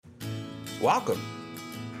Welcome.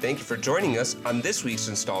 Thank you for joining us on this week's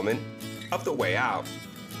installment of The Way Out,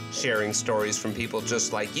 sharing stories from people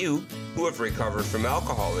just like you who have recovered from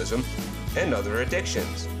alcoholism and other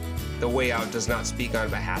addictions. The Way Out does not speak on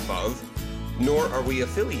behalf of, nor are we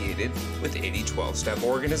affiliated with any 12-step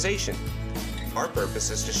organization. Our purpose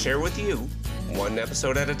is to share with you, one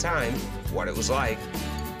episode at a time, what it was like,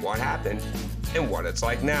 what happened, and what it's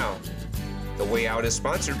like now. The Way Out is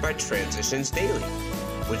sponsored by Transitions Daily.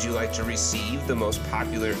 Would you like to receive the most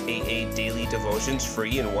popular AA daily devotions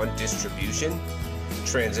free in one distribution?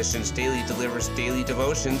 Transitions Daily delivers daily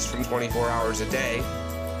devotions from 24 hours a day,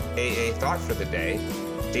 AA thought for the day,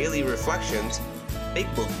 daily reflections, big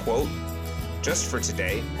book quote, just for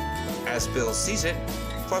today, as Bill sees it,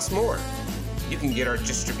 plus more. You can get our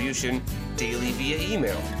distribution daily via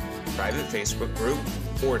email, private Facebook group,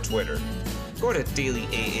 or Twitter. Go to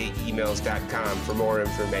dailyaaemails.com for more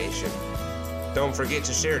information. Don't forget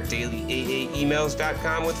to share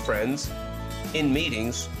dailyaaemails.com with friends, in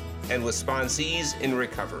meetings, and with sponsees in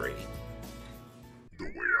recovery. The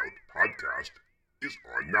Way Out podcast is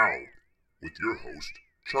on now with your host,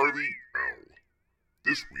 Charlie L.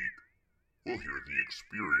 This week, we'll hear the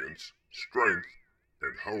experience, strength,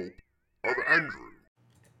 and hope of Andrew.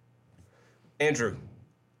 Andrew,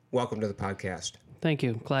 welcome to the podcast. Thank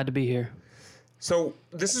you. Glad to be here. So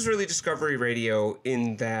this is really Discovery Radio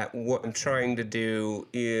in that what I'm trying to do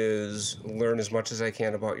is learn as much as I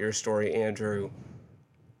can about your story, Andrew,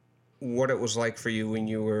 what it was like for you when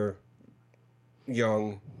you were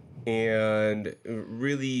young, and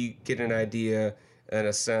really get an idea and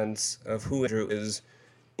a sense of who Andrew is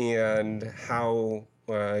and how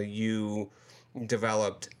you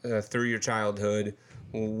developed through your childhood.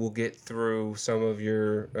 We'll get through some of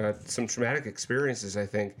your some traumatic experiences, I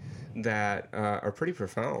think, that are pretty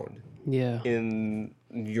profound in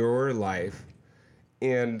your life,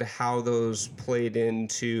 and how those played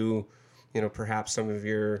into, perhaps some of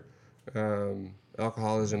your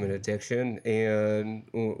alcoholism and addiction, and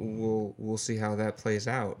we'll see how that plays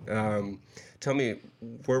out. Tell me,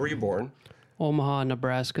 where were you born? Omaha,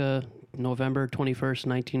 Nebraska, November 21st,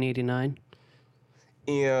 1989.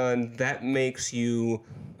 And that makes you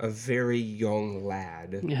a very young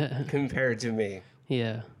lad compared to me.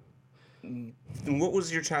 Yeah. What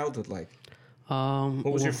was your childhood like?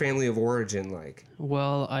 What was your family of origin like?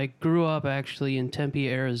 Well, I grew up actually in Tempe,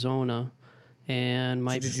 Arizona, and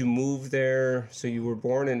So did you move there? So you were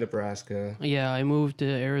born in Nebraska. Yeah, I moved to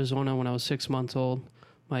Arizona when I was 6 months old.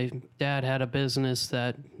 My dad had a business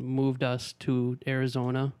that moved us to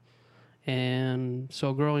Arizona, and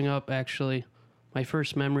so growing up, actually, my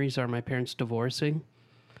first memories are my parents divorcing.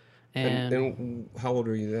 And how old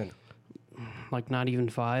were you then? Like not even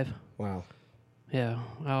 5. Wow. Yeah.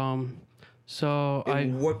 What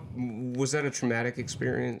was that a traumatic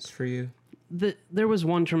experience for you? There was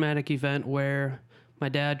one traumatic event where my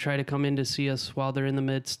dad tried to come in to see us while they're in the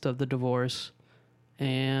midst of the divorce,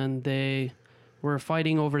 and they were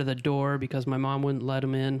fighting over the door because my mom wouldn't let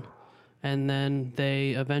him in, and then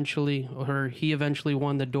he eventually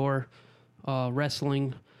won the door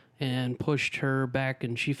wrestling and pushed her back,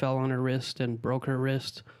 and she fell on her wrist and broke her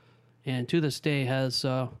wrist, and to this day has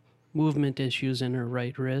movement issues in her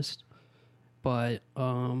right wrist. But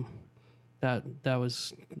that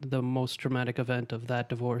was the most traumatic event of that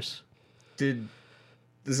divorce. Is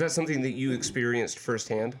that something that you experienced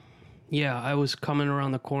firsthand? Yeah, I was coming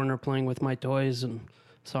around the corner playing with my toys and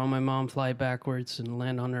saw my mom fly backwards and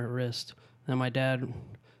land on her wrist. Then my dad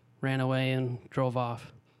ran away and drove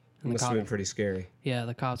off. It must have been pretty scary. Yeah,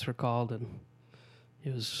 the cops were called, and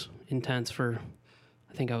it was intense for,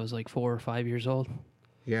 I think I was like 4 or 5 years old.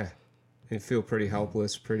 Yeah. And feel pretty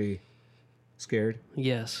helpless, pretty scared?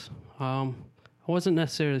 Yes. I wasn't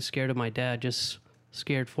necessarily scared of my dad, just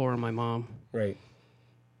scared for my mom. Right.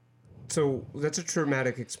 So that's a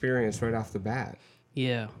traumatic experience right off the bat.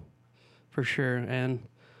 Yeah, for sure. And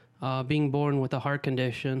being born with a heart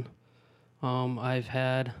condition, I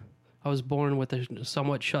was born with a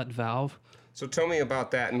somewhat shut valve. So tell me about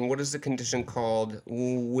that, and what is the condition called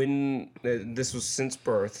when this was since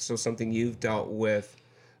birth, so something you've dealt with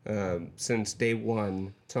since day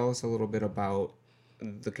one. Tell us a little bit about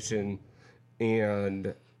the condition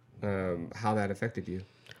and how that affected you.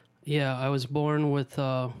 Yeah, I was born with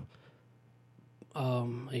a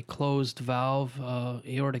closed valve.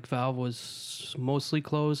 Aortic valve was mostly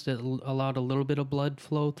closed. It allowed a little bit of blood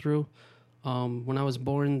flow through. When I was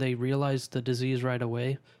born, they realized the disease right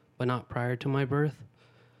away, but not prior to my birth.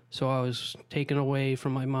 So I was taken away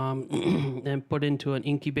from my mom and put into an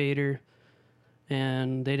incubator,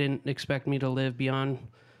 and they didn't expect me to live beyond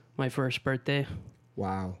my first birthday.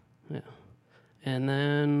 Wow. Yeah. And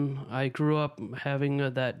then I grew up having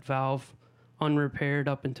that valve unrepaired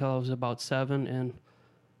up until I was about 7. And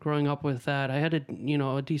growing up with that, I had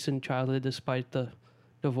a decent childhood despite the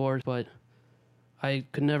divorce, but I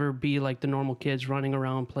could never be like the normal kids running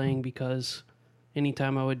around playing because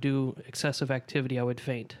anytime I would do excessive activity, I would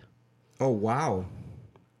faint. Oh, wow.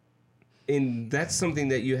 And that's something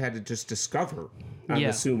that you had to just discover, I'm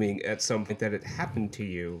assuming, at some point that it happened to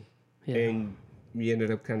you. Yeah. And you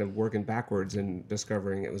ended up kind of working backwards and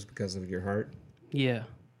discovering it was because of your heart. Yeah.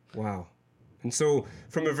 Wow. And so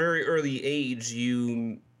from a very early age,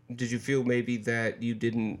 did you feel maybe that you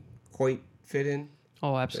didn't quite fit in?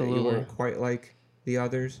 Oh, That absolutely. you weren't quite like the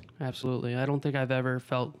others? Absolutely. I don't think I've ever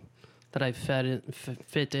felt that I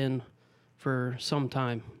fit in for some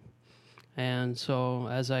time. And so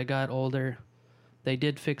as I got older, they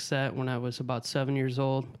did fix that when I was about 7 years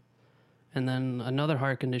old. And then another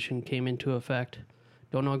heart condition came into effect.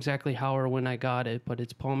 Don't know exactly how or when I got it, but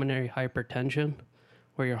it's pulmonary hypertension,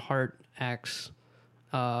 where your heart acts,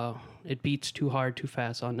 it beats too hard, too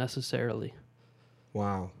fast, unnecessarily.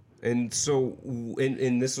 Wow. And so,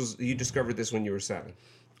 and you discovered this when you were 7?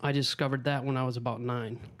 I discovered that when I was about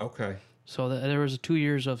 9. Okay. So there was 2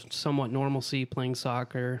 years of somewhat normalcy, playing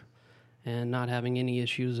soccer and not having any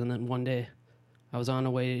issues. And then one day I was on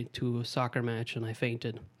the way to a soccer match and I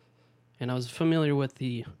fainted. And I was familiar with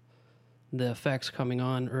the effects coming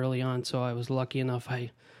on early on, so I was lucky enough.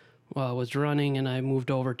 I was running and I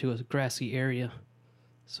moved over to a grassy area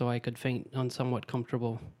so I could faint on somewhat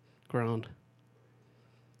comfortable ground.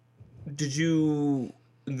 Did you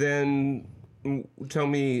then tell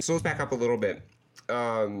me? So let's back up a little bit.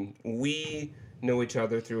 We know each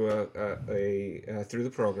other through through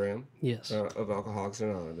the program. Yes. Of Alcoholics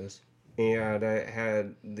Anonymous, and I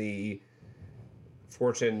had the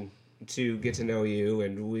fortune to get to know you,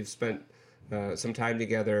 and we've spent some time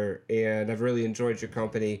together, and I've really enjoyed your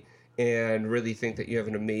company and really think that you have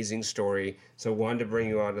an amazing story. So I wanted to bring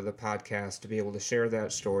you onto the podcast to be able to share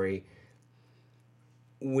that story.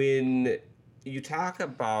 When you talk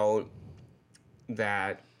about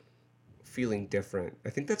that feeling different, I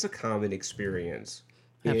think that's a common experience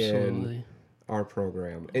Absolutely. in our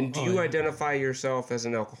program. And do you identify yourself as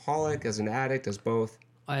an alcoholic, as an addict, as both?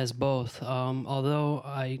 As both. Although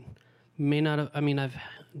I may not have, I've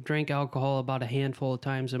drank alcohol about a handful of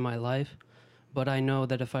times in my life, but I know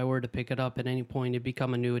that if I were to pick it up at any point, it'd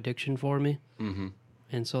become a new addiction for me. Mm-hmm.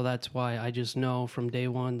 And so that's why I just know from day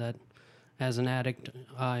one that as an addict,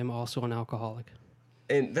 I'm also an alcoholic.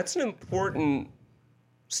 And that's an important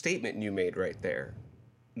statement you made right there,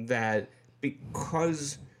 that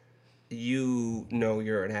because you know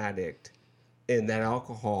you're an addict and that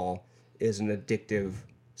alcohol is an addictive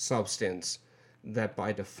substance, that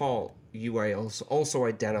by default you also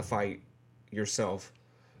identify yourself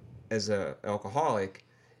as an alcoholic.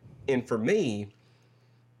 And for me,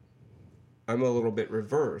 I'm a little bit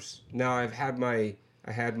reverse. Now I had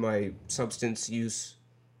my substance use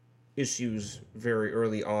issues very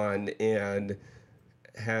early on and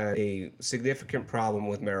had a significant problem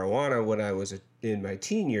with marijuana when I was in my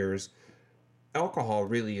teen years. Alcohol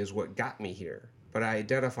really is what got me here. But I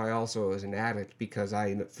identify also as an addict because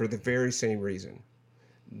for the very same reason,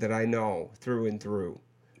 that I know through and through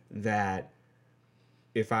that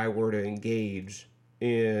if I were to engage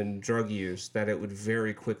in drug use, that it would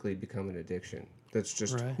very quickly become an addiction. That's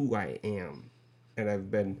just who I am. And I've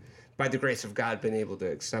been, by the grace of God, been able to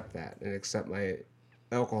accept that and accept my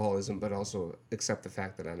alcoholism, but also accept the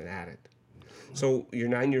fact that I'm an addict. So you're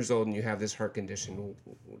 9 years old and you have this heart condition.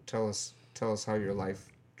 Tell us how your life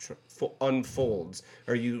unfolds.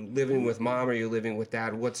 Are you living with mom? Are you living with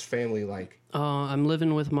dad? What's family like? I'm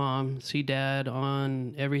living with mom. See dad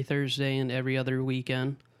on every Thursday and every other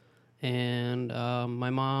weekend. And my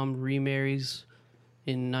mom remarries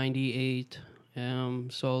in 98,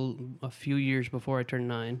 so a few years before I turned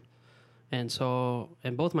 9.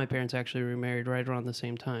 And both my parents actually remarried right around the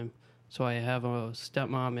same time. So I have a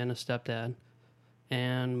stepmom and a stepdad.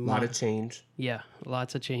 And A lot of change. Yeah,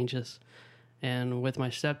 lots of changes. And with my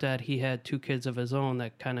stepdad, he had 2 kids of his own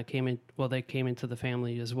that kind of they came into the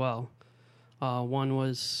family as well. One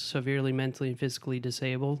was severely mentally and physically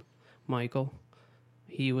disabled, Michael.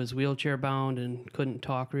 He was wheelchair bound and couldn't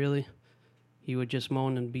talk really. He would just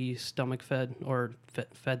moan and be stomach fed or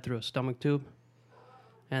fed through a stomach tube.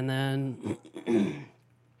 And then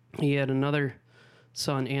he had another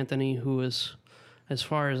son, Anthony, who was, as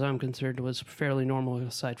far as I'm concerned, was fairly normal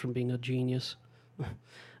aside from being a genius.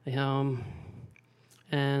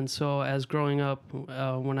 And so as growing up,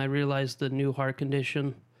 when I realized the new heart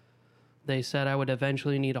condition, they said I would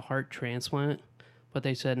eventually need a heart transplant, but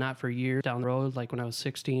they said not for years down the road, like when I was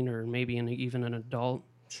 16 or maybe even an adult.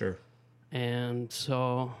 Sure. And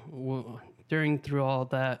so through all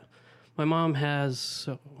that, my mom has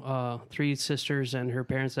 3 sisters and her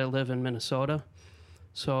parents that live in Minnesota.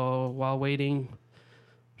 So while waiting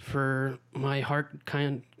for my heart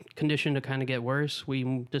condition to kind of get worse,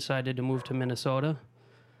 we decided to move to Minnesota.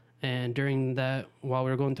 And while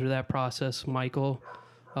we were going through that process, Michael,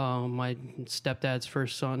 my stepdad's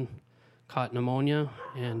first son, caught pneumonia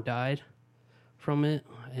and died from it.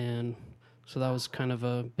 And so that was kind of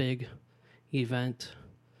a big event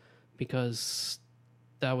because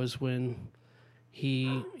that was when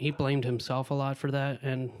he blamed himself a lot for that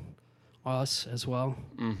and us as well.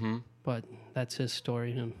 Mm-hmm. But that's his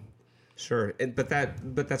story. And sure, but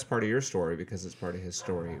that's part of your story because it's part of his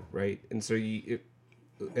story, right? And so you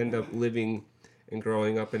end up living and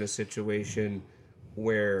growing up in a situation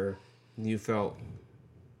where you felt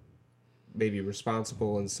maybe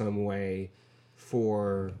responsible in some way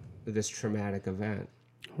for this traumatic event.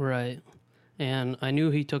 Right. And I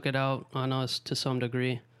knew he took it out on us to some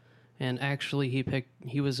degree. And actually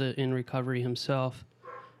he was in recovery himself,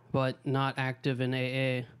 but not active in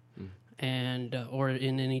AA and or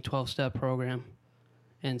in any 12-step program.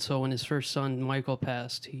 And so when his first son, Michael,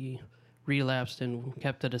 passed, he relapsed and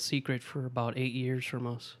kept it a secret for about 8 years from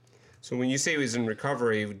us. So when you say he was in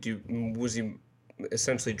recovery, was he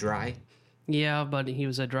essentially dry? Yeah, but he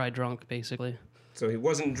was a dry drunk, basically. So he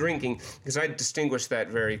wasn't drinking, because I distinguish that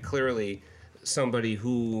very clearly. Somebody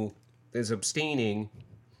who is abstaining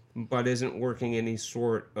but isn't working any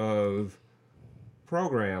sort of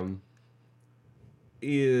program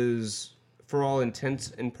is, for all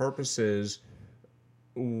intents and purposes,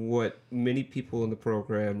 what many people in the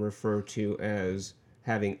program refer to as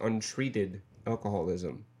having untreated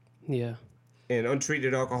alcoholism. Yeah. And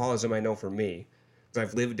untreated alcoholism, I know for me, because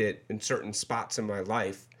I've lived it in certain spots in my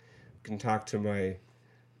life. I can talk to my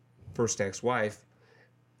first ex-wife.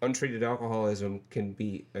 Untreated alcoholism can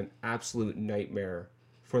be an absolute nightmare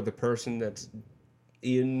for the person that's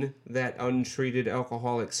in that untreated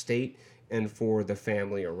alcoholic state and for the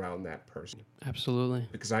family around that person. Absolutely.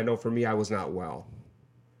 Because I know for me, I was not well.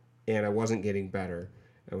 And I wasn't getting better.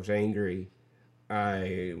 I was angry.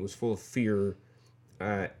 I was full of fear.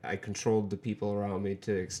 I controlled the people around me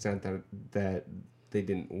to the extent that they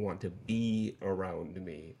didn't want to be around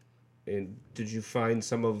me. And did you find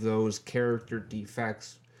some of those character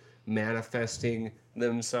defects manifesting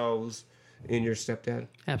themselves in your stepdad?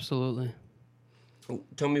 Absolutely.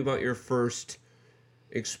 Tell me about your first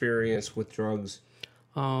experience with drugs.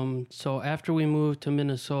 So after we moved to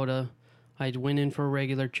Minnesota, I went in for a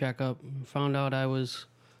regular checkup, found out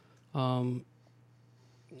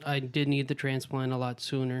I did need the transplant a lot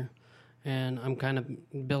sooner. And I'm kind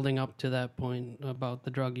of building up to that point about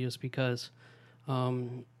the drug use because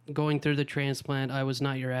going through the transplant, I was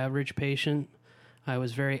not your average patient. I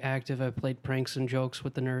was very active. I played pranks and jokes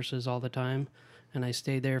with the nurses all the time. And I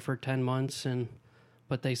stayed there for 10 months.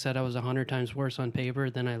 But they said I was 100 times worse on paper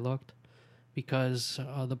than I looked because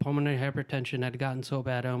the pulmonary hypertension had gotten so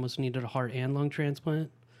bad I almost needed a heart and lung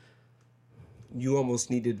transplant. You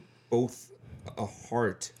almost needed both a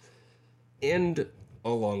heart and a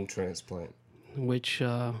lung transplant. Which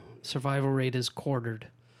survival rate is quartered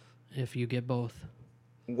if you get both.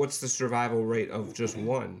 What's the survival rate of just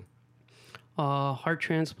one? Heart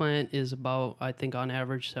transplant is about, I think, on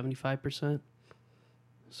average, 75%.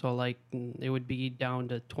 So, like, it would be down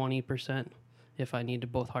to 20% if I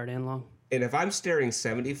needed both heart and lung. And if I'm staring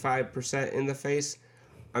 75% in the face,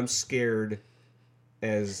 I'm scared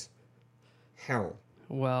as hell.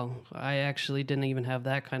 Well, I actually didn't even have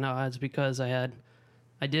that kind of odds because I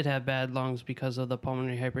did have bad lungs because of the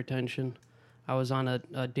pulmonary hypertension. I was on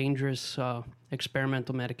a dangerous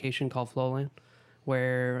experimental medication called Flolan,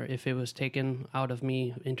 where if it was taken out of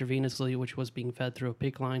me intravenously, which was being fed through a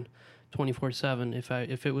PICC line 24/7,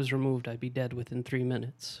 if it was removed, I'd be dead within 3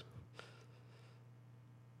 minutes.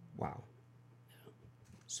 Wow.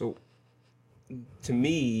 So, to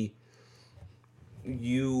me,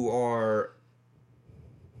 you are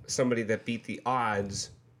somebody that beat the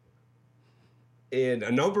odds in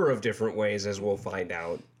a number of different ways, as we'll find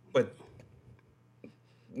out. But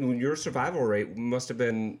your survival rate must have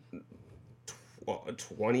been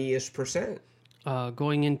 20-ish%.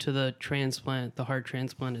 Going into the transplant, the heart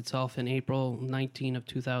transplant itself, in April 19 of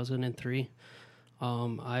 2003,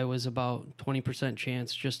 I was about 20%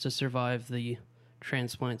 chance just to survive the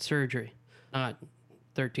transplant surgery, not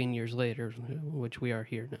 13 years later, which we are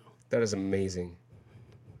here now. That is amazing.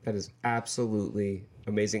 That is absolutely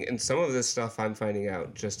amazing. And some of this stuff I'm finding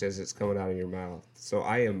out just as it's coming out of your mouth. So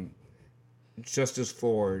I am just as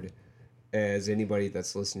floored as anybody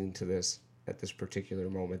that's listening to this at this particular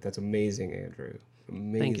moment. That's amazing, Andrew.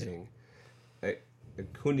 Amazing. I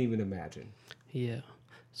couldn't even imagine. Yeah.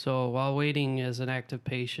 So while waiting as an active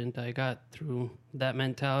patient, I got through that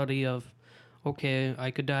mentality of, okay, I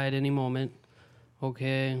could die at any moment.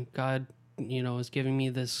 Okay, God, is giving me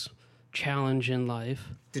this challenge in life.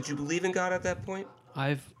 Did you believe in God at that point?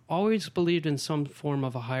 I've always believed in some form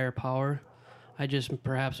of a higher power. I just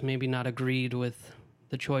perhaps maybe not agreed with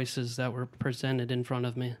the choices that were presented in front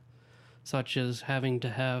of me, such as having to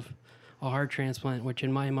have a heart transplant, which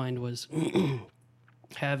in my mind was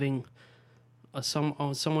having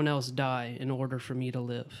someone else die in order for me to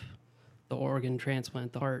live. The organ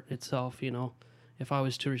transplant, the heart itself, if I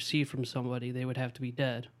was to receive from somebody, they would have to be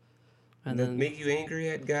dead. And Did that then make you angry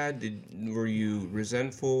at God? Were you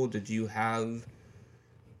resentful? Did you have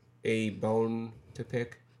a bone to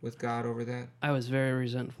pick with God over that? I was very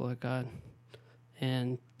resentful at God.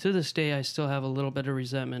 And to this day, I still have a little bit of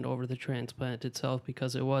resentment over the transplant itself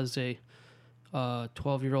because it was a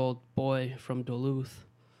 12-year-old boy from Duluth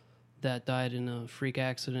that died in a freak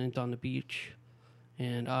accident on the beach.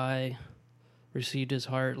 And I received his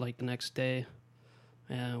heart like the next day,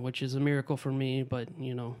 which is a miracle for me. But,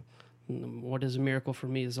 what is a miracle for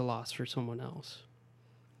me is a loss for someone else.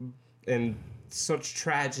 And such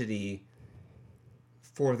tragedy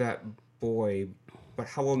for that boy, but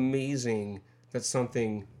how amazing that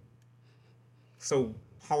something so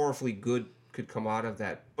powerfully good could come out of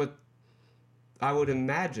that. But I would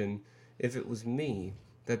imagine if it was me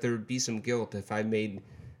that there would be some guilt if I made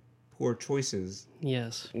poor choices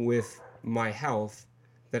Yes. with my health,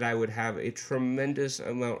 that I would have a tremendous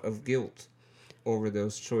amount of guilt over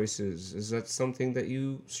those choices. Is that something that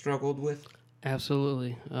you struggled with?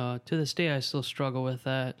 Absolutely. To this day, I still struggle with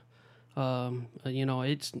that.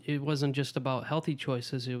 It wasn't just about healthy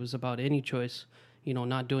choices. It was about any choice.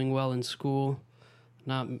 Not doing well in school,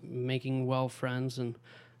 not making well friends, and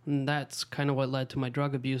that's kind of what led to my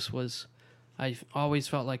drug abuse. Was I've always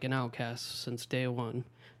felt like an outcast since day one,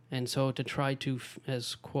 and so to try to,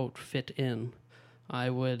 as quote, fit in, I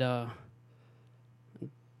would lie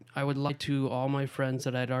to all my friends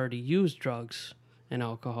that I'd already used drugs and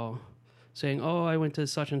alcohol, saying, "Oh, I went to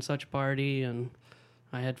such and such party and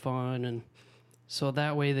I had fun," and so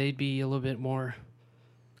that way they'd be a little bit more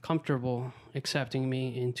comfortable accepting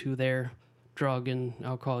me into their drug and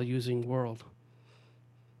alcohol using world.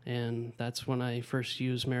 And that's when I first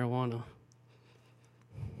used marijuana.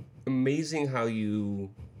 Amazing how you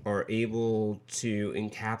are able to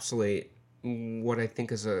encapsulate what I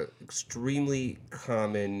think is a extremely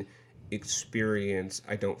common experience.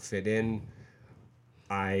 I don't fit in.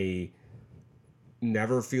 I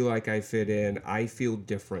never feel like I fit in. I feel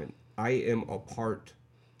different. I am apart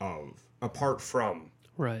from,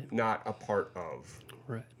 Right, not a part of.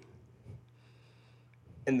 right.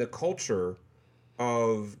 And the culture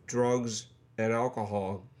of drugs and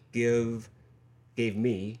alcohol gave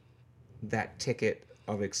me that ticket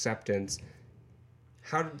of acceptance.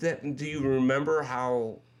 How did that, do you remember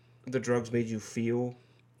how the drugs made you feel?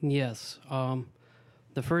 Yes.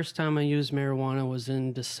 The first time I used marijuana was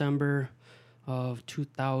in December of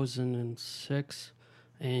 2006.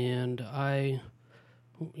 And as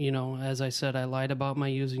I said, I lied about my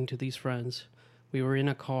using to these friends. We were in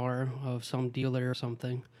a car of some dealer or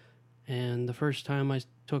something. And the first time I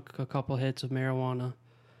took a couple hits of marijuana,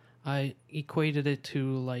 I equated it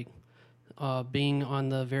to like being on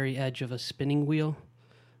the very edge of a spinning wheel,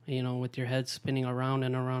 with your head spinning around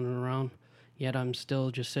and around and around. Yet I'm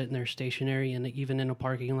still just sitting there stationary, and even in a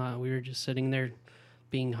parking lot, we were just sitting there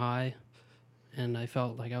being high, and I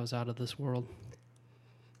felt like I was out of this world.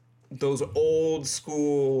 Those old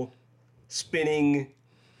school spinning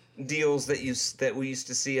deals that we used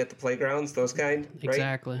to see at the playgrounds, those kind, right?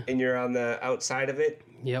 Exactly. And you're on the outside of it.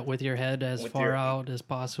 Yeah, with your head as far out as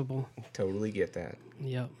possible. Totally get that.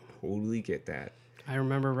 Yep. Totally get that. I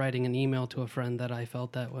remember writing an email to a friend that I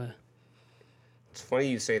felt that way. It's funny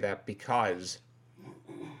you say that, because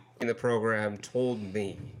in the program told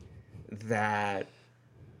me that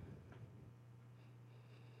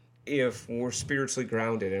if we're spiritually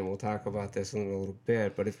grounded, and we'll talk about this in a little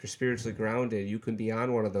bit, but if you're spiritually grounded, you can be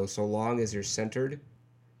on one of those so long as you're centered.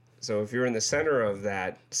 So if you're in the center of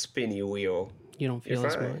that spinny wheel, You don't feel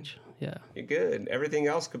as fine. much. Yeah. You're good. Everything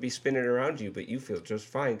else could be spinning around you, but you feel just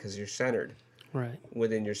fine because you're centered Right.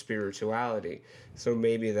 within your spirituality. So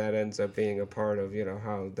maybe that ends up being a part of,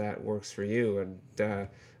 how that works for you, and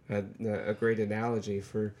a great analogy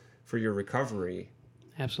for your recovery.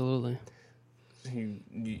 Absolutely.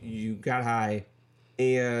 You got high,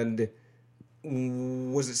 and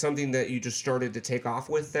Was it something that you just started to take off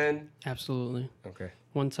with then? Absolutely. Okay.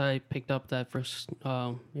 Once I picked up that first,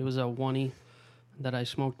 it was a oney that I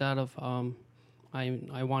smoked out of.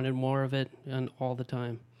 I wanted more of it, and all the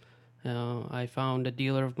time. I found a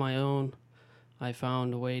dealer of my own. I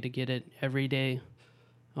found a way to get it every day,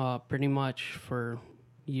 pretty much for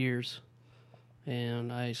years.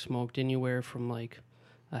 And I smoked anywhere from like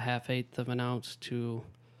a half-eighth of an ounce to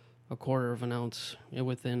a quarter of an ounce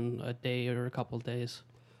within a day or a couple days.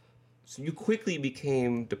 So you quickly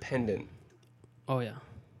became dependent Oh yeah.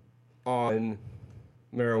 on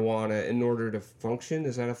marijuana in order to function.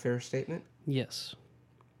 Is that a fair statement? Yes.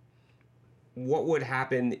 What would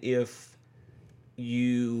happen if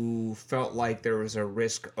you felt like there was a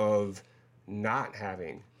risk of not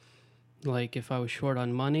having? Like if I was short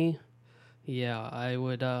on money, yeah, I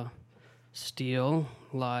would steal,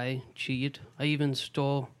 lie, cheat. I even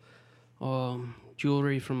stole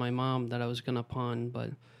jewelry from my mom that I was gonna pawn,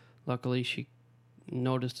 but luckily she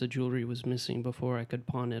noticed the jewelry was missing before I could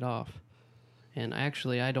pawn it off. And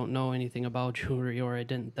actually, I don't know anything about jewelry, or I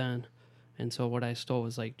didn't then. And so what I stole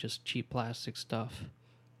was like just cheap plastic stuff.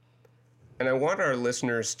 And I want our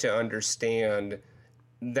listeners to understand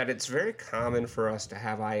that it's very common for us to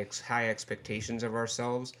have high expectations of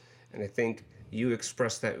ourselves. And I think you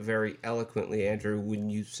expressed that very eloquently, Andrew, when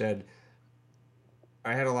you said,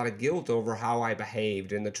 I had a lot of guilt over how I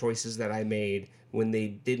behaved and the choices that I made when they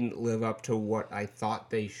didn't live up to what I thought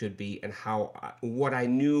they should be and what I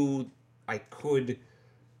knew I could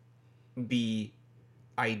be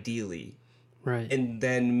ideally. Right. And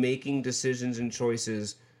then making decisions and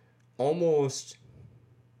choices almost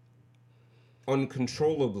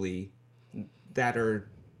uncontrollably that are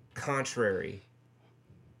contrary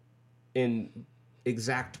in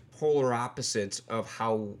exact polar opposites of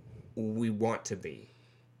how we want to be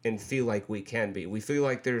and feel like we can be. We feel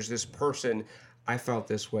like there's this person, I felt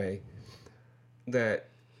this way, that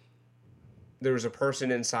there was a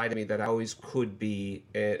person inside of me that I always could be,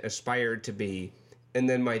 aspired to be, and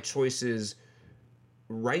then my choices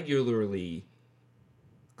regularly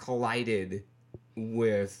collided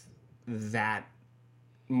with that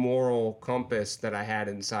moral compass that I had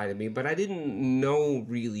inside of me, but I didn't know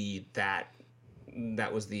really that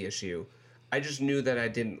was the issue. I just knew that I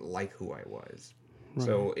didn't like who I was. Right.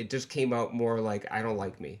 So it just came out more like, I don't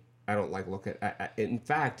like me. I don't like looking in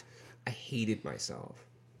fact, I hated myself.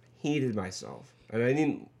 And I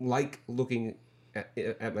didn't like looking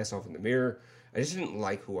at myself in the mirror. I just didn't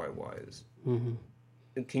like who I was.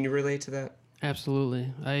 Mm-hmm. Can you relate to that?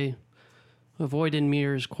 Absolutely. I avoided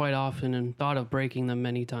mirrors quite often and thought of breaking them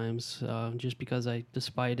many times, just because I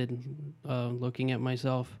despised looking at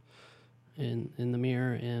myself in the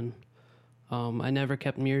mirror. And I never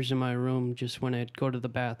kept mirrors in my room. Just when I'd go to the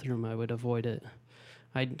bathroom, I would avoid it.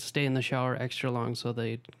 I'd stay in the shower extra long so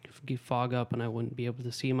they'd fog up and I wouldn't be able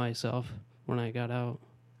to see myself when I got out.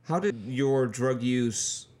 How did your drug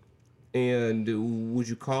use, and would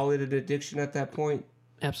you call it an addiction at that point?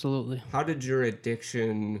 Absolutely. How did your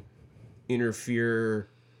addiction interfere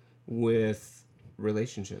with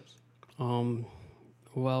relationships?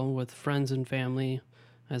 Well, with friends and family,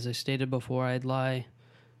 as I stated before, I'd lie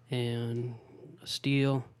and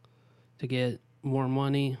steal to get more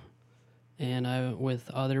money. And with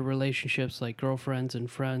other relationships like girlfriends and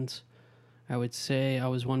friends, I would say I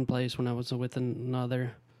was one place when I was with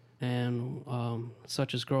another. And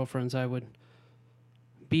such as girlfriends, I would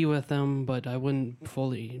be with them, but I wouldn't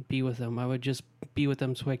fully be with them. I would just be with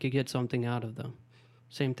them so I could get something out of them.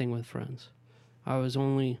 Same thing with friends. I was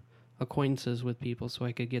only acquaintances with people so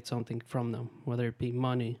I could get something from them, whether it be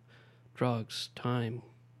money, drugs, time,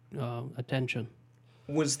 attention.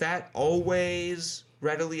 Was that always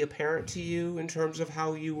readily apparent to you in terms of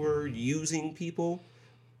how you were using people?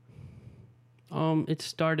 It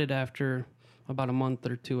started after about a month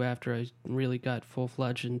or two after I really got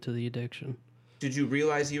full-fledged into the addiction. Did you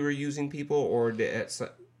realize you were using people, or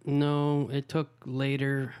No, it took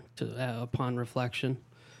later upon reflection.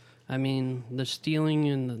 I mean, the stealing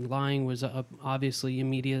and the lying was obviously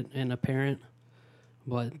immediate and apparent,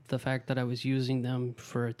 but the fact that I was using them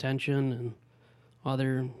for attention and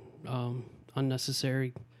other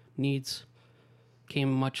unnecessary needs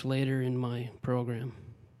came much later in my program.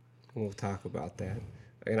 We'll talk about that.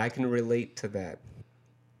 And I can relate to that.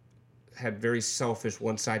 Had very selfish,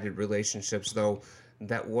 one-sided relationships, though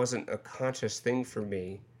that wasn't a conscious thing for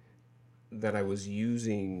me, that I was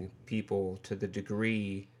using people to the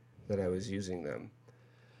degree that I was using them.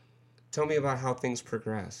 Tell me about how things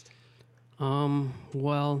progressed.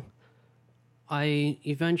 Well, I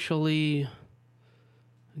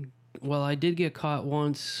did get caught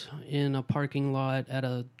once in a parking lot at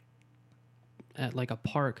a at like a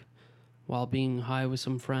park while being high with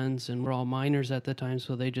some friends, and we're all minors at the time,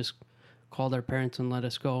 so they just called our parents and let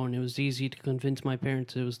us go. And it was easy to convince my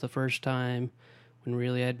parents. It was the first time when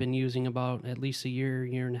really I'd been using about at least a year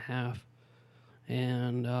and a half.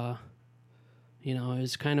 And, you know, it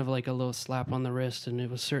was kind of like a little slap on the wrist, and it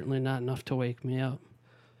was certainly not enough to wake me up.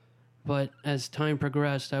 But as time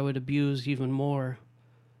progressed, I would abuse even more.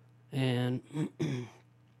 And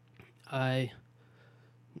I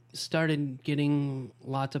started getting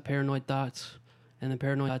lots of paranoid thoughts, and the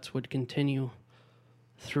paranoid thoughts would continue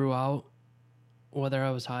throughout, whether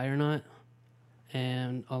I was high or not,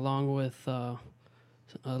 and along with a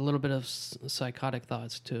little bit of psychotic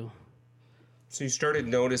thoughts too. So you started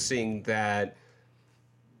noticing that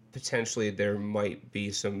potentially there might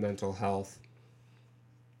be some mental health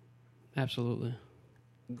Absolutely.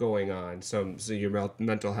 going on. So your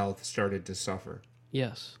mental health started to suffer.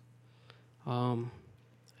 Yes.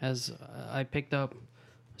 As I picked up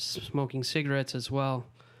smoking cigarettes as well,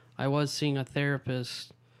 I was seeing a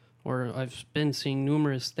therapist, or I've been seeing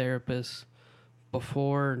numerous therapists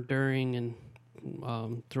before, during,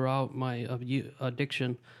 and throughout my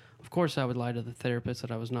addiction. Of course, I would lie to the therapist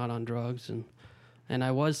that I was not on drugs, and I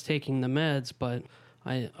was taking the meds, but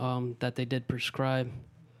that they did prescribe.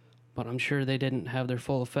 But I'm sure they didn't have their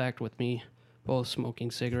full effect with me both smoking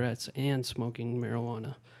cigarettes and smoking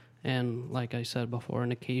marijuana. And like I said before,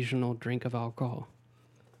 an occasional drink of alcohol.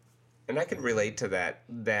 And I can relate to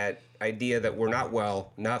that idea that we're not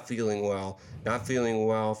well, not feeling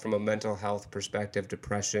well from a mental health perspective,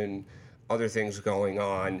 depression, other things going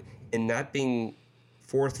on, and not being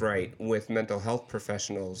forthright with mental health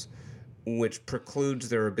professionals, which precludes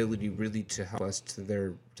their ability really to help us to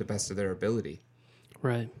the best of their ability.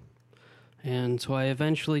 Right. And so I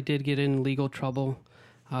eventually did get in legal trouble.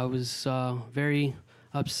 I was very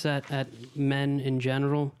upset at men in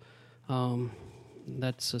general.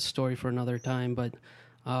 That's a story for another time. But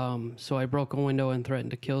so I broke a window and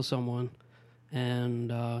threatened to kill someone.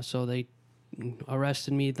 And so they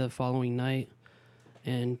arrested me the following night.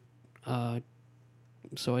 And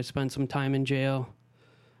so I spent some time in jail,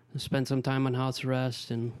 spent some time on house arrest,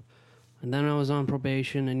 and then I was on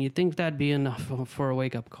probation, and you'd think that'd be enough for a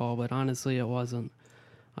wake-up call, but honestly, it wasn't.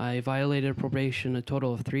 I violated probation a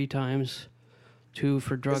total of 3 times, 2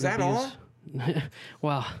 for drug abuse. Is that all?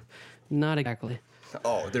 Well, not exactly.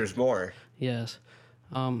 Oh, there's more. Yes.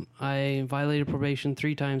 I violated probation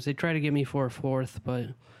 3 times. They tried to get me for a 4th, but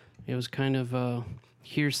it was kind of a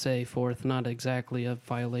hearsay 4th, not exactly a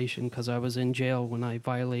violation, because I was in jail when I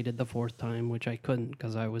violated the 4th time, which I couldn't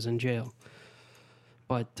because I was in jail.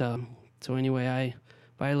 But so anyway, I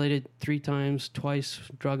violated 3 times, twice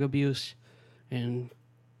drug abuse, and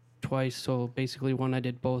twice, so basically one I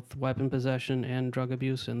did both weapon possession and drug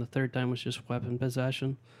abuse, and the 3rd time was just weapon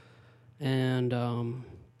possession. And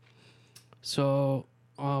so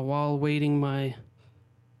while waiting my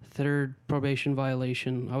 3rd probation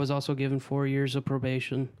violation, I was also given 4 years of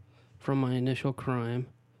probation from my initial crime.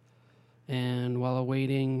 And while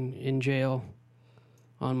awaiting in jail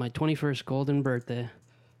on my 21st golden birthday,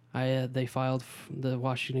 the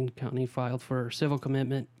Washington County filed for civil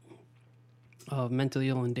commitment of mentally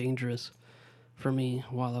ill and dangerous for me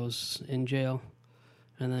while I was in jail.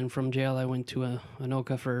 And then from jail, I went to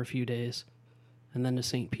Anoka for a few days, and then to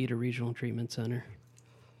St. Peter Regional Treatment Center.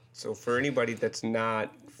 So for anybody that's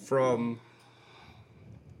not from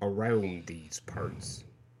around these parts,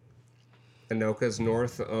 Anoka's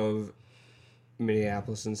north of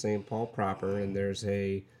Minneapolis and St. Paul proper, and there's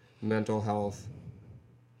a mental health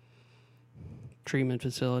treatment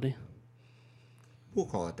facility, we'll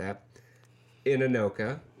call it that, in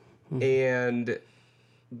Anoka. Mm-hmm. And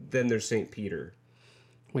then there's St. Peter,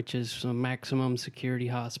 which is a maximum security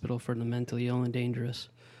hospital for the mentally ill and dangerous,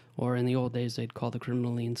 or in the old days they'd call the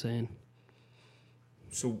criminally insane.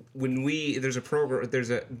 So when there's a program,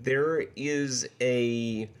 there is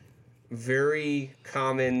a very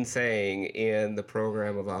common saying in the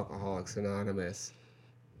program of Alcoholics Anonymous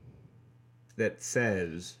that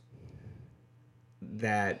says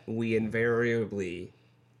that we invariably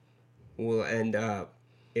will end up,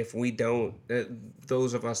 if we don't,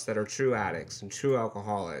 those of us that are true addicts and true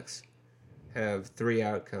alcoholics have 3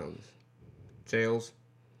 outcomes: jails,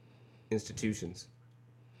 institutions,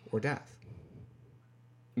 or death.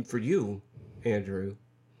 And for you, Andrew,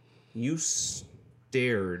 you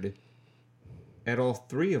stared at all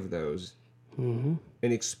 3 of those, mm-hmm.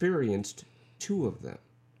 and experienced 2 of them.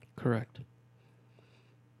 Correct.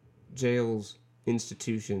 Jails,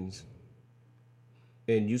 institutions,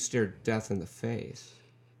 and you stared death in the face.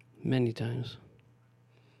 Many times.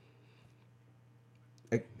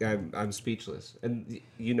 I'm speechless, and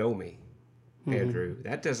you know me. Andrew.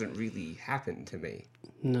 That doesn't really happen to me.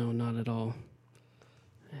 No, not at all.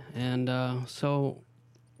 And so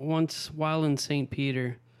while in St.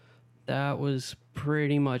 Peter, that was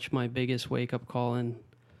pretty much my biggest wake-up call and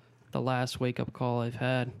the last wake-up call I've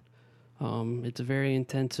had. It's a very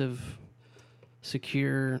intensive,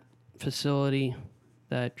 secure facility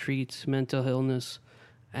that treats mental illness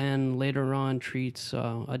and later on treats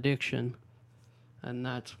addiction. And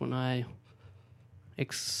that's when I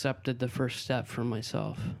accepted the first step for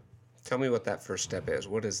myself. Tell me what that first step is.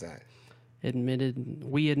 What is that?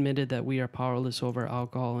 We admitted that we are powerless over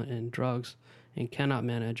alcohol and drugs and cannot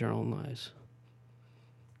manage our own lives.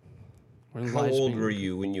 How old were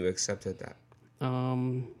you when you accepted that?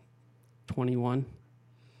 21.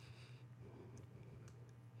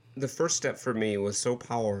 The first step for me was so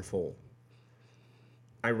powerful.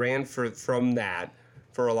 I ran from that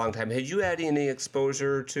for a long time. Had you had any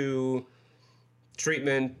exposure to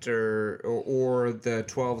treatment or the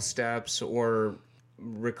 12 steps or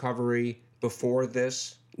recovery before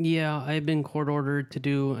this? Yeah, I've been court ordered to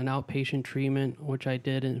do an outpatient treatment, which I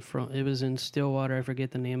did it was in Stillwater. I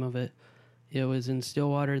forget the name of it. It was in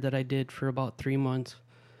Stillwater that I did for about 3 months,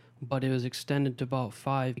 but it was extended to about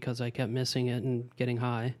 5 because I kept missing it and getting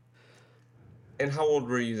high. And how old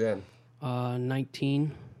were you then?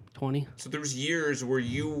 19, 20. So there was years where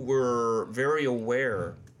you were very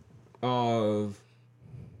aware of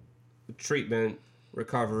treatment,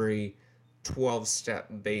 recovery, 12-step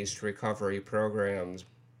based recovery programs,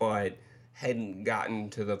 but hadn't gotten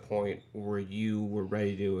to the point where you were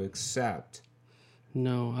ready to accept.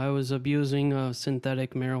 No, I was abusing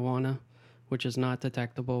synthetic marijuana, which is not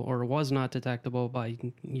detectable or was not detectable by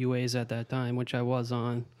UAs at that time, which I was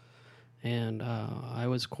on. And I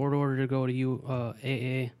was court ordered to go to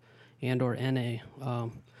AA and or NA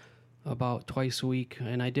about twice a week.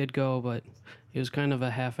 And I did go, but it was kind of a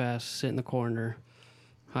half-ass sit in the corner.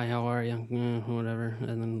 Hi, how are you? Whatever,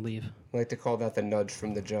 and then leave. I like to call that the nudge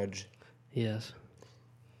from the judge. Yes.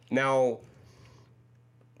 Now,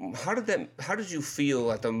 how did you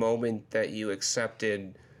feel at the moment that you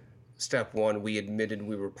accepted step one? We admitted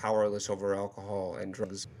we were powerless over alcohol and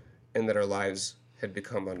drugs, and that our lives had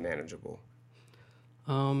become unmanageable.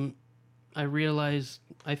 I realized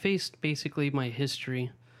I faced basically my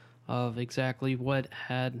history of exactly what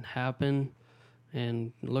had happened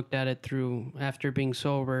and looked at it through after being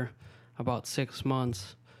sober about 6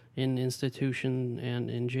 months in institution and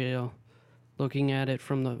in jail, looking at it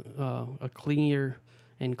from a clear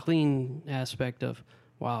and clean aspect of,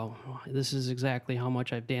 wow, this is exactly how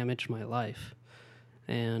much I've damaged my life.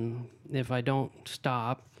 And if I don't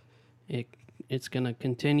stop, it's going to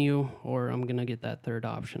continue, or I'm going to get that third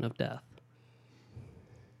option of death.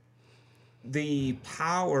 The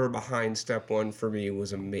power behind step one for me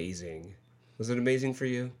was amazing. Was it amazing for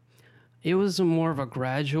you? It was more of a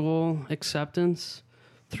gradual acceptance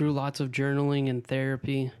through lots of journaling and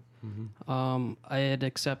therapy. Mm-hmm. I had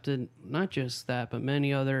accepted not just that, but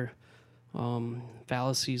many other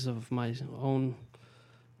fallacies of my own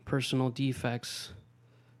personal defects,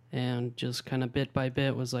 and just kind of bit by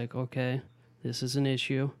bit was like, okay, this is an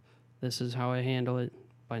issue. This is how I handle it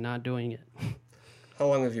by not doing it. How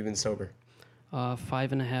long have you been sober?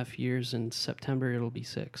 5.5 years. In September, it'll be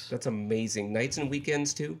 6. That's amazing. Nights and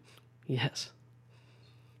weekends, too? Yes.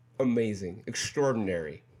 Amazing.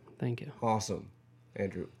 Extraordinary. Thank you. Awesome,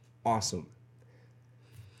 Andrew. Awesome.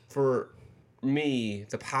 For me,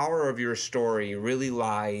 the power of your story really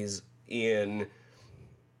lies in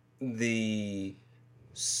the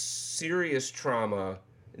serious trauma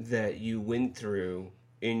that you went through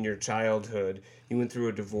in your childhood. You went through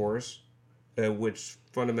a divorce, which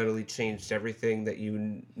fundamentally changed everything that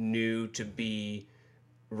you knew to be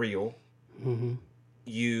real. Mm-hmm.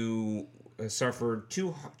 You suffered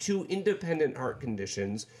two independent heart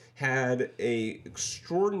conditions, had a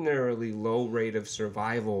extraordinarily low rate of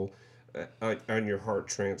survival on your heart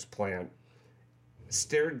transplant,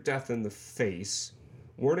 stared death in the face,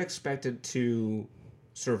 weren't expected to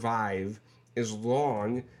survive as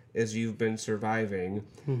long as you've been surviving,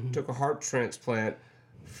 took a heart transplant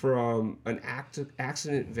from an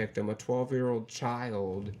accident victim, a 12-year-old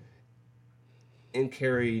child, and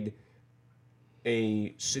carried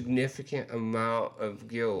a significant amount of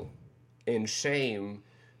guilt and shame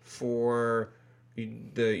for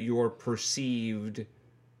your perceived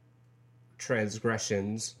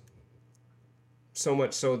transgressions, so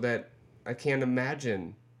much so that I can't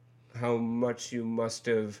imagine how much you must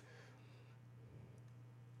have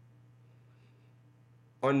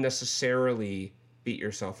unnecessarily beat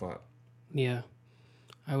yourself up. Yeah.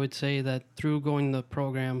 I would say that through going the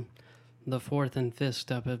program, the 4th and 5th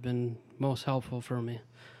step have been most helpful for me.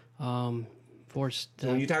 Forced. So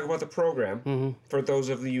when you talk about the program, for those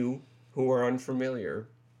of you who are unfamiliar,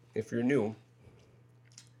 if you're new,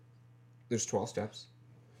 there's 12 steps.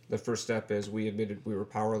 The first step is we admitted we were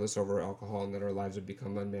powerless over alcohol and that our lives had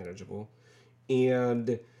become unmanageable.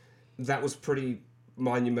 And that was pretty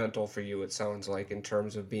monumental for you, it sounds like, in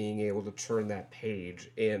terms of being able to turn that page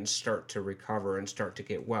and start to recover and start to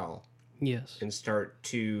get well. Yes. And start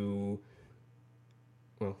to,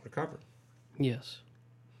 well, recover. Yes.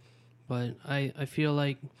 But I feel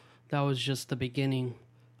like that was just the beginning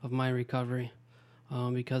of my recovery,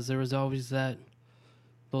 because there was always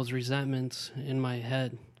those resentments in my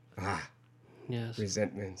head. Yes.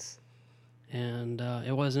 Resentments. And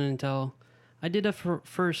it wasn't until I did a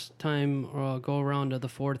first time go around of the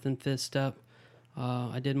fourth and fifth step.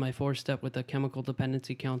 I did my fourth step with a chemical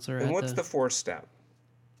dependency counselor. And what's the fourth step?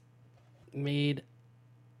 Made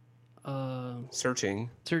searching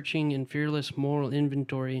and fearless moral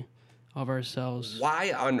inventory of ourselves.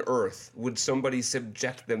 Why on earth would somebody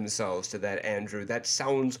subject themselves to that, Andrew? That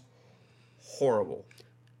sounds horrible.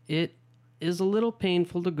 It is a little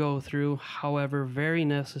painful to go through, however, very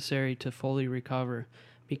necessary to fully recover.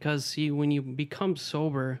 Because, see, when you become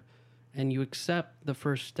sober and you accept the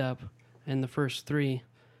first step and the first three,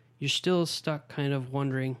 you're still stuck kind of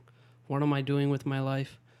wondering, what am I doing with my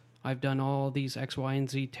life? I've done all these X, Y, and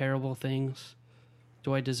Z terrible things.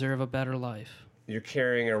 Do I deserve a better life? You're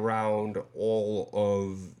carrying around all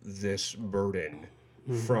of this burden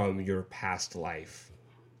from your past life.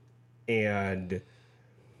 And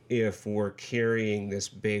if we're carrying this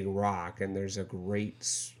big rock, and there's a great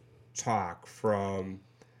talk from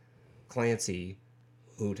Clancy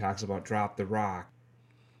who talks about drop the rock,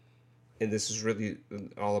 and this is really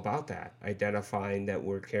all about that, identifying that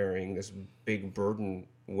we're carrying this big burden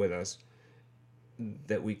with us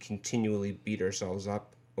that we continually beat ourselves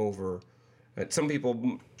up over. Some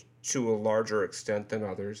people to a larger extent than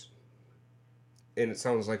others. And it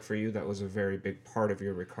sounds like for you that was a very big part of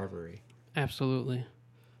your recovery. Absolutely.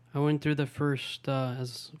 I went through the first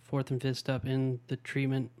as fourth and fifth step in the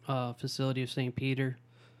treatment facility of St. Peter.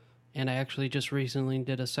 And I actually just recently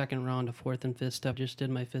did a second round of fourth and fifth step. Just did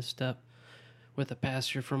my fifth step with a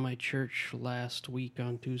pastor from my church last week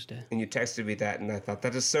on Tuesday. And you texted me that, and I thought,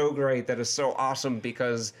 that is so great. That is so awesome,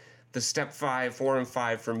 because the step 5, 4, and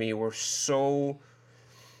 5 for me were so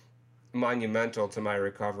monumental to my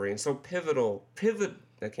recovery and so pivotal.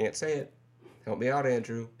 I can't say it. Help me out,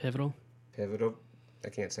 Andrew. Pivotal. I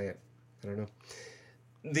can't say it. I don't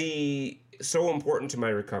know. So important to my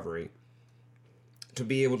recovery to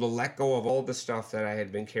be able to let go of all the stuff that I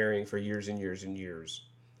had been carrying for years and years and years.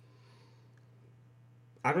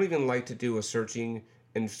 I don't even like to do a searching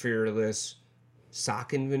and fearless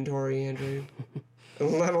sock inventory, Andrew.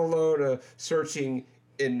 Let alone a searching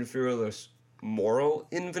and fearless moral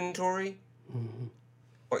inventory. Mm-hmm.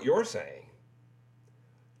 What you're saying,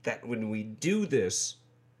 that when we do this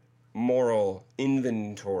moral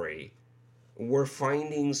inventory, we're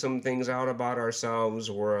finding some things out about ourselves,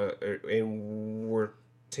 and we're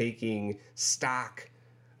taking stock,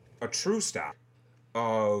 a true stock,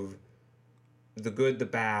 of the good, the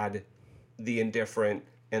bad, the indifferent,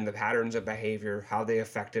 and the patterns of behavior, how they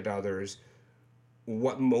affected others,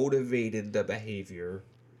 what motivated the behavior,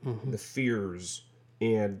 the fears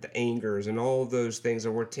and the angers and all of those things,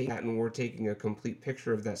 and we're taking a complete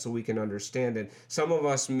picture of that so we can understand it. Some of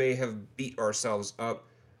us may have beat ourselves up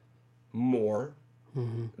more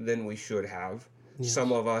than we should have. Yes.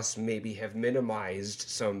 Some of us maybe have minimized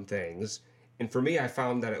some things. And for me, I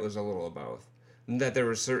found that it was a little of both. That there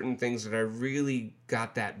were certain things that I really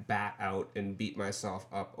got that bat out and beat myself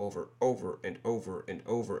up over and over.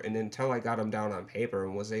 And until I got them down on paper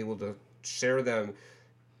and was able to share them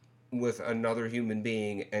with another human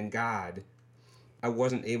being and God, I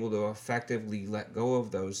wasn't able to effectively let go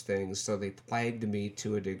of those things. So they plagued me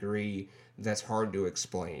to a degree that's hard to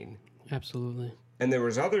explain. Absolutely. And there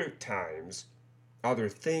was other times, other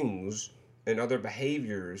things, and other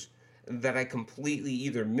behaviors that I completely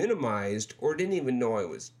either minimized or didn't even know I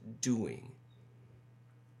was doing.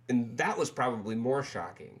 And that was probably more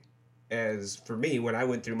shocking, as for me, when I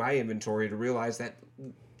went through my inventory, to realize that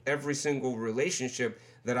every single relationship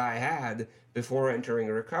that I had before entering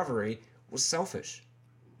a recovery was selfish.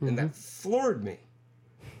 And that floored me.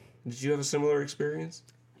 Did you have a similar experience?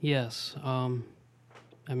 Yes.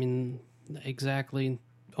 I mean,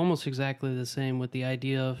 almost exactly the same, with the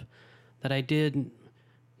idea of that I did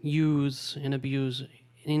use and abuse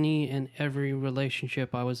any and every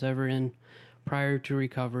relationship I was ever in prior to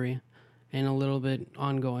recovery, and a little bit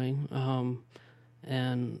ongoing.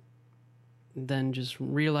 And then just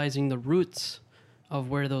realizing the roots of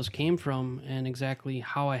where those came from and exactly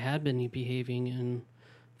how I had been behaving, and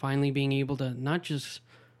finally being able to not just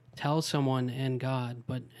tell someone and God,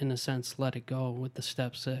 but in a sense let it go with the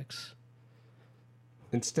step 6.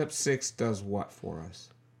 And step 6 does what for us?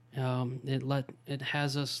 It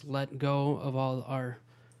has us let go of all our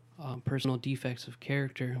personal defects of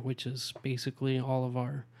character, which is basically all of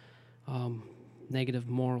our negative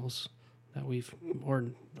morals that or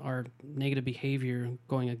our negative behavior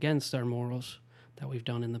going against our morals that we've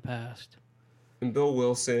done in the past. And Bill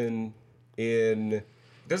Wilson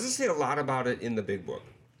doesn't say a lot about it in the big book,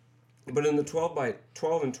 but in the 12 by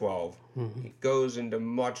 12 and 12, it goes into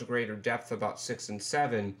much greater depth about 6 and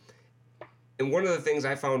 7. And one of the things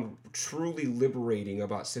I found truly liberating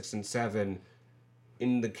about 6 and 7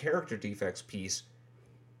 in the character defects piece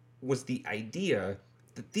was the idea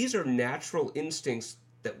that these are natural instincts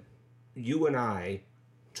that you and I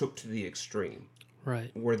took to the extreme.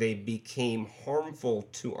 Right. Where they became harmful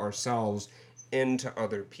to ourselves and to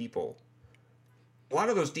other people. A lot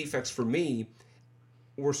of those defects for me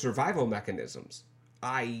were survival mechanisms.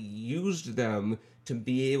 I used them to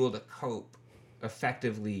be able to cope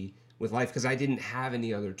effectively with life because I didn't have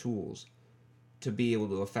any other tools to be able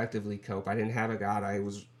to effectively cope. I didn't have a God. I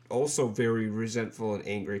was also very resentful and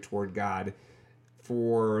angry toward God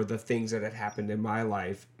for the things that had happened in my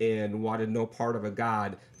life and wanted no part of a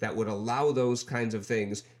God that would allow those kinds of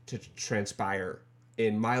things to transpire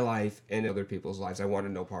in my life and other people's lives. I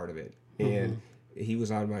wanted no part of it. And he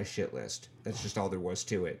was on my shit list. That's just all there was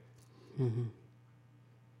to it.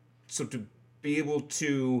 So to be able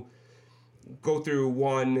to go through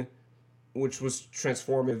 1, which was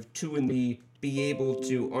transformative, 2 and be able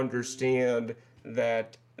to understand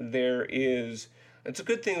that there is... It's a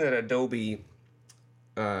good thing that Adobe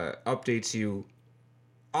updates you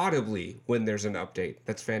audibly when there's an update.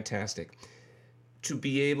 That's fantastic. To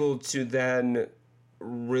be able to then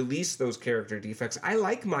release those character defects. I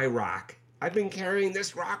like my rock. I've been carrying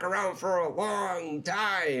this rock around for a long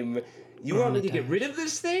time. You want me to get rid of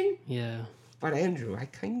this thing? Yeah. But Andrew, I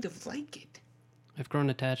kind of like it. I've grown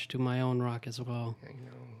attached to my own rock as well. I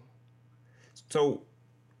know. So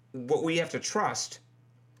what we have to trust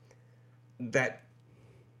that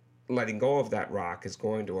letting go of that rock is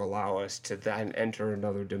going to allow us to then enter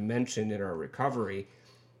another dimension in our recovery.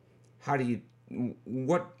 How do you...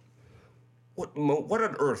 What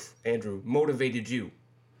on earth, Andrew, motivated you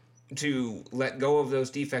to let go of those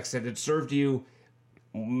defects that had served you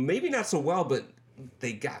maybe not so well, but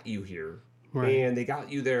they got you here. Right. And they got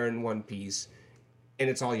you there in one piece, and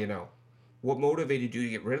it's all you know. What motivated you to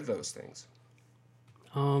get rid of those things?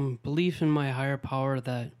 Belief in my higher power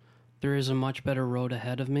that there is a much better road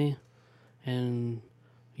ahead of me. And,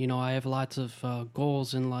 you know, I have lots of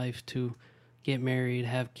goals in life to get married,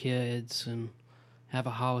 have kids, and have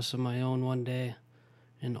a house of my own one day.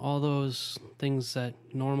 And all those things that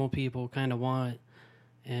normal people kind of want.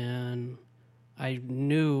 And I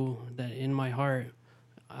knew that in my heart,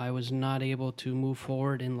 I was not able to move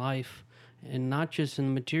forward in life. And not just in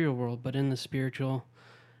the material world, but in the spiritual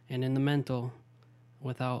and in the mental,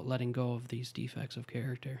 without letting go of these defects of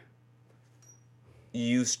character.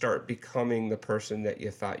 You start becoming the person that you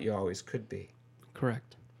thought you always could be.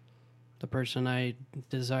 Correct. The person I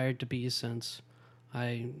desired to be since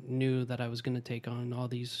I knew that I was going to take on all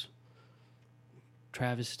these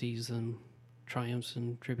travesties and triumphs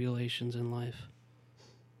and tribulations in life.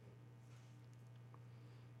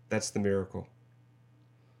 That's the miracle.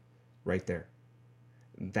 Right there.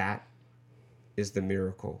 That is the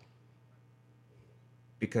miracle.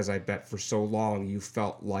 Because I bet for so long you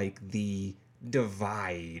felt like the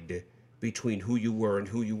divide between who you were and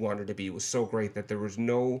who you wanted to be was so great that there was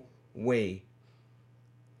no way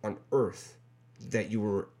on earth that you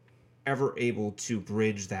were ever able to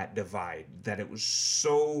bridge that divide, that it was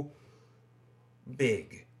so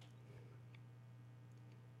big.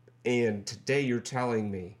 And today you're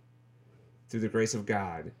telling me, through the grace of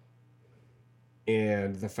God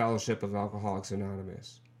and the fellowship of Alcoholics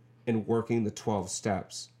Anonymous and working the 12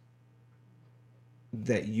 steps,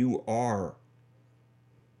 that you are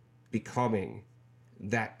becoming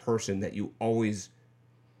that person that you always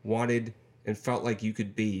wanted and felt like you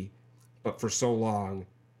could be, but for so long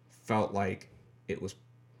felt like it was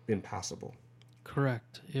impossible.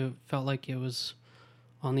 Correct. It felt like it was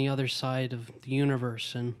on the other side of the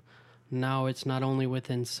universe, and now it's not only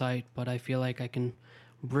within sight, but I feel like I can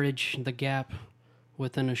bridge the gap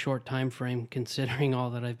within a short time frame, considering all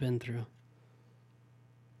that I've been through.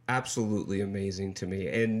 Absolutely amazing to me.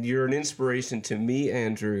 And you're an inspiration to me,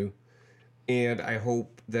 Andrew. And I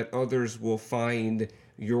hope that others will find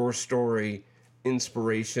your story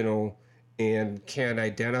inspirational and can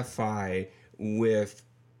identify with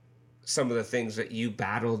some of the things that you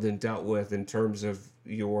battled and dealt with in terms of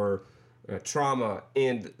your trauma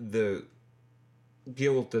and the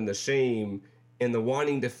guilt and the shame and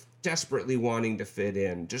the desperately wanting to fit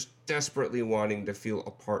in, just desperately wanting to feel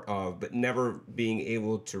a part of, but never being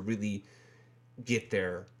able to really get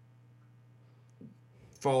there.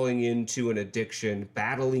 Falling into an addiction,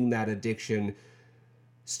 battling that addiction,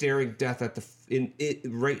 staring death at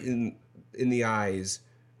right in the eyes,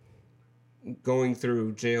 going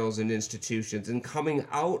through jails and institutions, and coming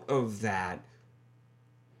out of that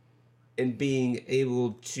and being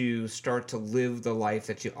able to start to live the life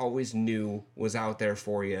that you always knew was out there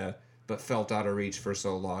for you but felt out of reach for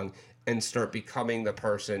so long, and start becoming the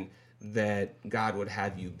person that God would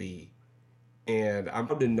have you be. And I'm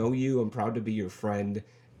proud to know you. I'm proud to be your friend.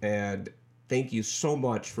 And thank you so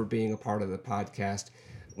much for being a part of the podcast.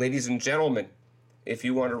 Ladies and gentlemen, if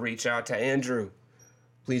you want to reach out to Andrew,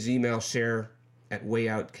 please email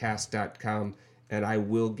share@wayoutcast.com, and I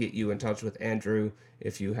will get you in touch with Andrew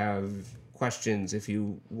if you have questions, if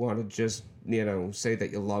you want to just, say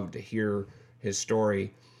that you love to hear his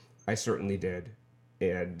story. I certainly did.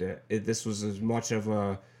 And this was as much of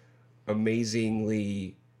a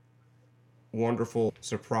amazingly wonderful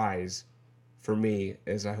surprise for me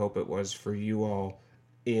as I hope it was for you all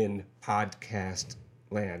in podcast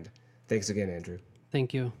land. Thanks again, Andrew.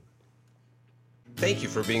 Thank you. Thank you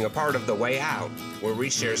for being a part of The Way Out, where we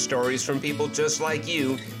share stories from people just like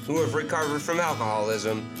you who have recovered from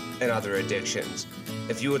alcoholism and other addictions.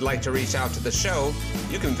 If you would like to reach out to the show,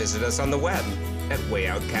 you can visit us on the web at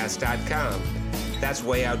wayoutcast.com. That's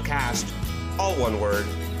wayoutcast, all one word,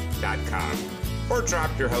 .com. Or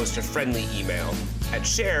drop your host a friendly email at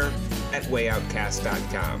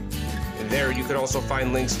share@wayoutcast.com. And there you can also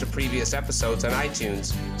find links to previous episodes on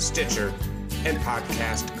iTunes, Stitcher, and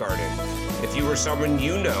Podcast Garden. If you or someone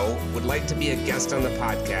you know would like to be a guest on the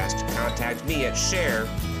podcast, contact me at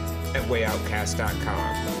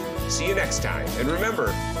share@wayoutcast.com. See you next time. And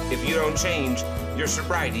remember, if you don't change, your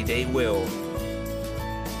sobriety date will.